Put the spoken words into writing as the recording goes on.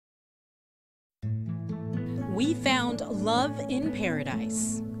We found love in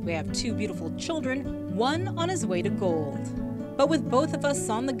paradise. We have two beautiful children, one on his way to gold. But with both of us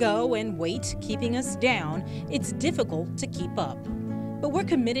on the go and weight keeping us down, it's difficult to keep up. But we're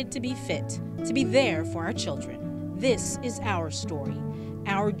committed to be fit, to be there for our children. This is our story,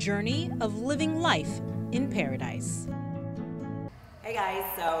 our journey of living life in paradise. Hey guys,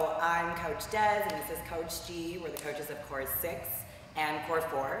 so I'm Coach Des and this is Coach G. We're the coaches of Core 6 and Core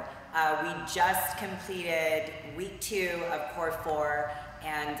 4. We just completed week 2 of Core 4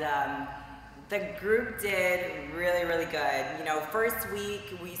 and the group did really good. You know, first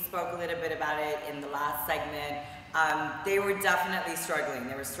week we spoke a little bit about it in the last segment. They were definitely struggling.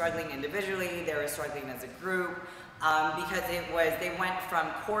 They were struggling individually, they were struggling as a group because they went from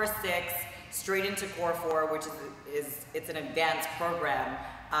Core 6 straight into Core 4, which it's an advanced program.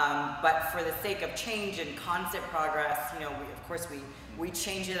 But for the sake of change and constant progress, you know, we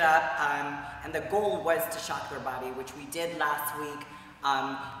changed it up, and the goal was to shock their body, which we did last week.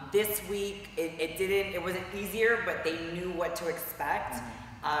 This week, it wasn't easier, but they knew what to expect.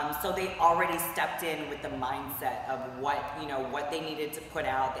 So they already stepped in with the mindset of what they needed to put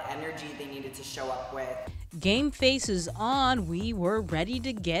out, the energy they needed to show up with. Game faces on, we were ready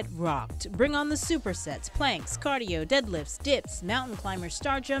to get rocked. Bring on the supersets, planks, cardio, deadlifts, dips, mountain climbers,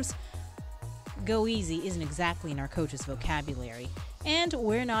 star jumps. Go easy isn't exactly in our coach's vocabulary, and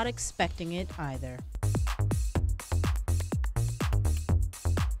we're not expecting it either.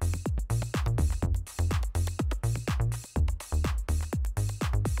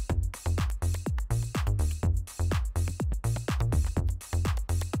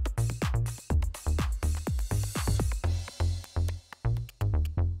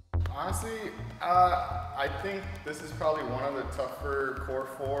 Honestly, I think this is probably one of the tougher Core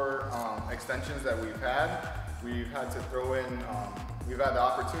 4 extensions that we've had. We've had to throw in, we've had the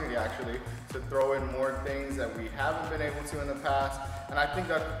opportunity actually to throw in more things that we haven't been able to in the past. And I think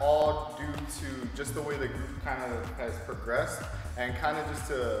that's all due to just the way the group kind of has progressed, and kind of just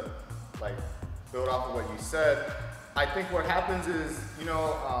to like build off of what you said. I think what happens is, you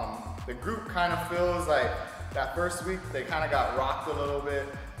know, the group kind of feels like that first week they kind of got rocked a little bit,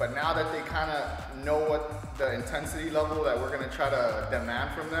 but now that they kind of know what the intensity level that we're going to try to demand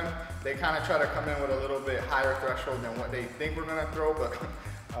from them, they kind of try to come in with a little bit higher threshold than what they think we're going to throw, but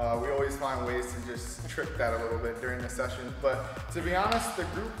we always find ways to just trick that a little bit during the sessions. But to be honest, the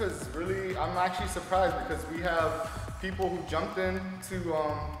group is really, I'm actually surprised because we have people who jumped into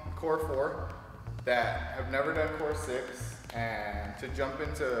Core 4 that have never done Core 6, and to jump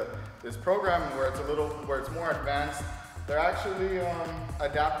into this program where it's more advanced, they're actually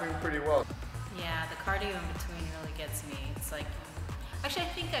adapting pretty well. Yeah, the cardio in between really gets me. It's like, actually I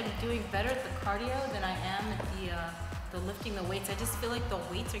think I'm doing better at the cardio than I am at the lifting the weights. I just feel like the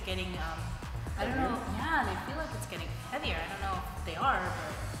weights are getting, I don't know, yeah, they feel like it's getting heavier. I don't know if they are,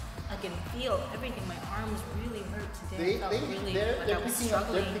 but I can feel everything. My arms really hurt today. They're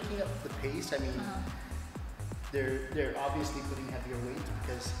picking up the pace. I mean, they're obviously putting heavier weights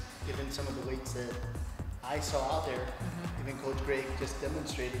because given some of the weights that I saw out there, even Coach Greg just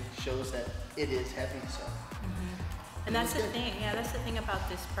demonstrated, shows that it is heavy. So, and that's the thing. Yeah, that's the thing about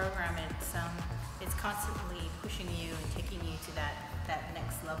this program. It's constantly pushing you and taking you to that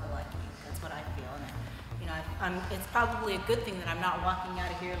next level. I think that's what I feel. And you know, it's probably a good thing that I'm not walking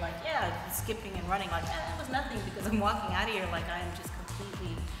out of here like, yeah, skipping and running like that was nothing, because I'm walking out of here like I am just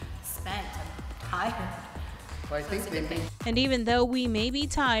completely spent. I'm tired. Well, I think and even though we may be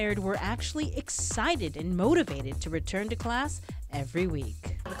tired, we're actually excited and motivated to return to class every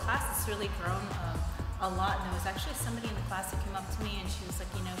week. The class has really grown a lot, and there was actually somebody in the class that came up to me and she was like,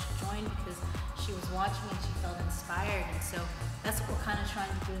 you know, she joined because she was watching and she felt inspired. And so that's what we're kind of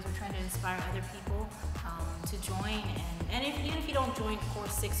trying to do, is we're trying to inspire other people to join. And even if you don't join Core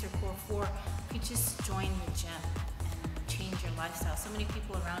 6 or Core 4, if you just join the gym and change your lifestyle. So many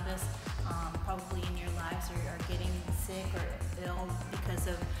people around us probably in your lives are getting sick or ill because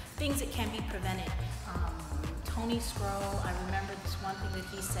of things that can be prevented. Tony Scroll, I remember this one thing that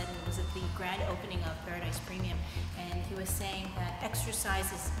he said, and it was at the grand opening of Paradise Premium, and he was saying that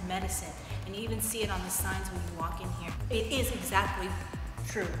exercise is medicine, and you even see it on the signs when you walk in here. It is exactly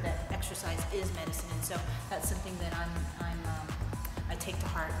true that exercise is medicine, and so that's something that I take to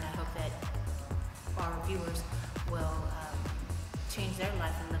heart, and I hope that our viewers will change their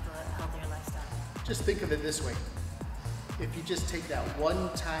life and live a healthier lifestyle. Just think of it this way. If you just take that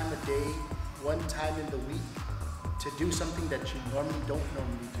one time a day, one time in the week, to do something that you don't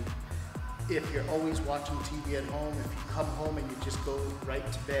normally do. If you're always watching TV at home, if you come home and you just go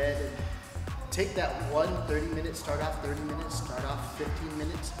right to bed, and take that one 30 minutes, start off 30 minutes, start off 15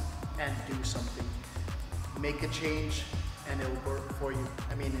 minutes, and do something. make a change and it'll work for you.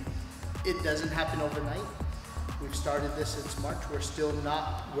 I mean, it doesn't happen overnight. We've started this since March. We're still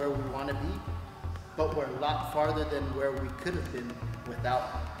not where we want to be, but we're a lot farther than where we could have been without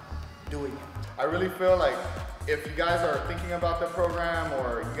doing it. I really feel like if you guys are thinking about the program,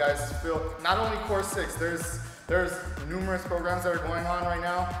 or you guys feel, not only Core 6, there's numerous programs that are going on right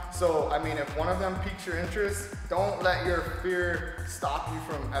now. So, I mean, if one of them piques your interest, don't let your fear stop you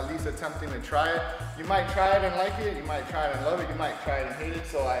from at least attempting to try it. You might try it and like it, you might try it and love it, you might try it and hate it.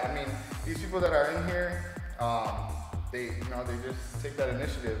 So, I mean, these people that are in here, they just take that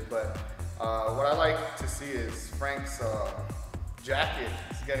initiative. But what I like to see is Frank's jacket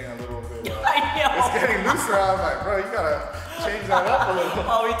is getting a little bit, it's getting looser. I was like, bro, you gotta change that up a little bit.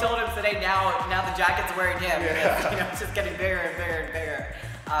 Well, we told him today, now the jacket's wearing him, because, it's just getting bigger and bigger and bigger.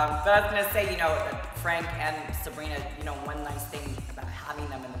 But I was gonna say, Frank and Sabrina, one nice thing about having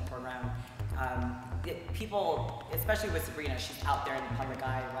them in the program, people, especially with Sabrina, she's out there in the public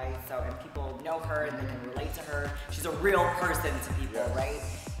eye, right? So, and people know her and they can relate to her. She's a real person to people, right?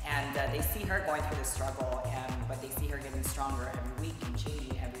 And they see her going through the struggle, but they see her getting stronger every week and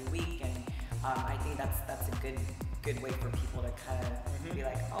changing every week. And I think that's a good way for people to kind of be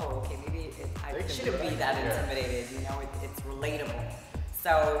like, oh, okay, maybe I shouldn't be that intimidated. It's relatable.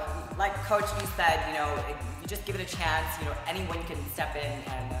 So, like Coach G said, you just give it a chance. Anyone can step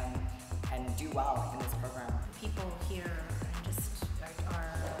in and do well in this program. People here just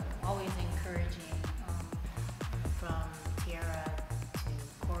are always encouraging, from Tiara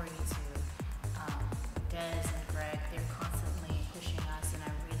to Corey to Des and Greg. They're constantly pushing us, and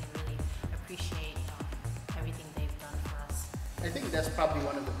I really appreciate everything they've done for us. I think that's probably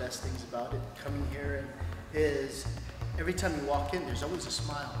one of the best things about it, coming here, is every time you walk in, there's always a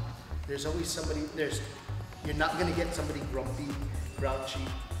smile. There's always somebody, you're not gonna get somebody grumpy, grouchy.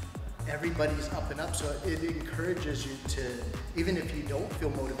 Everybody's up and up, so it encourages you to, even if you don't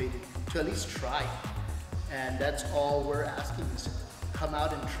feel motivated, to at least try. And that's all we're asking, is come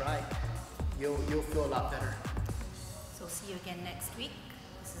out and try. You'll feel a lot better. So see you again next week.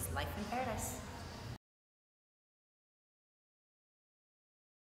 This is Life in Paradise.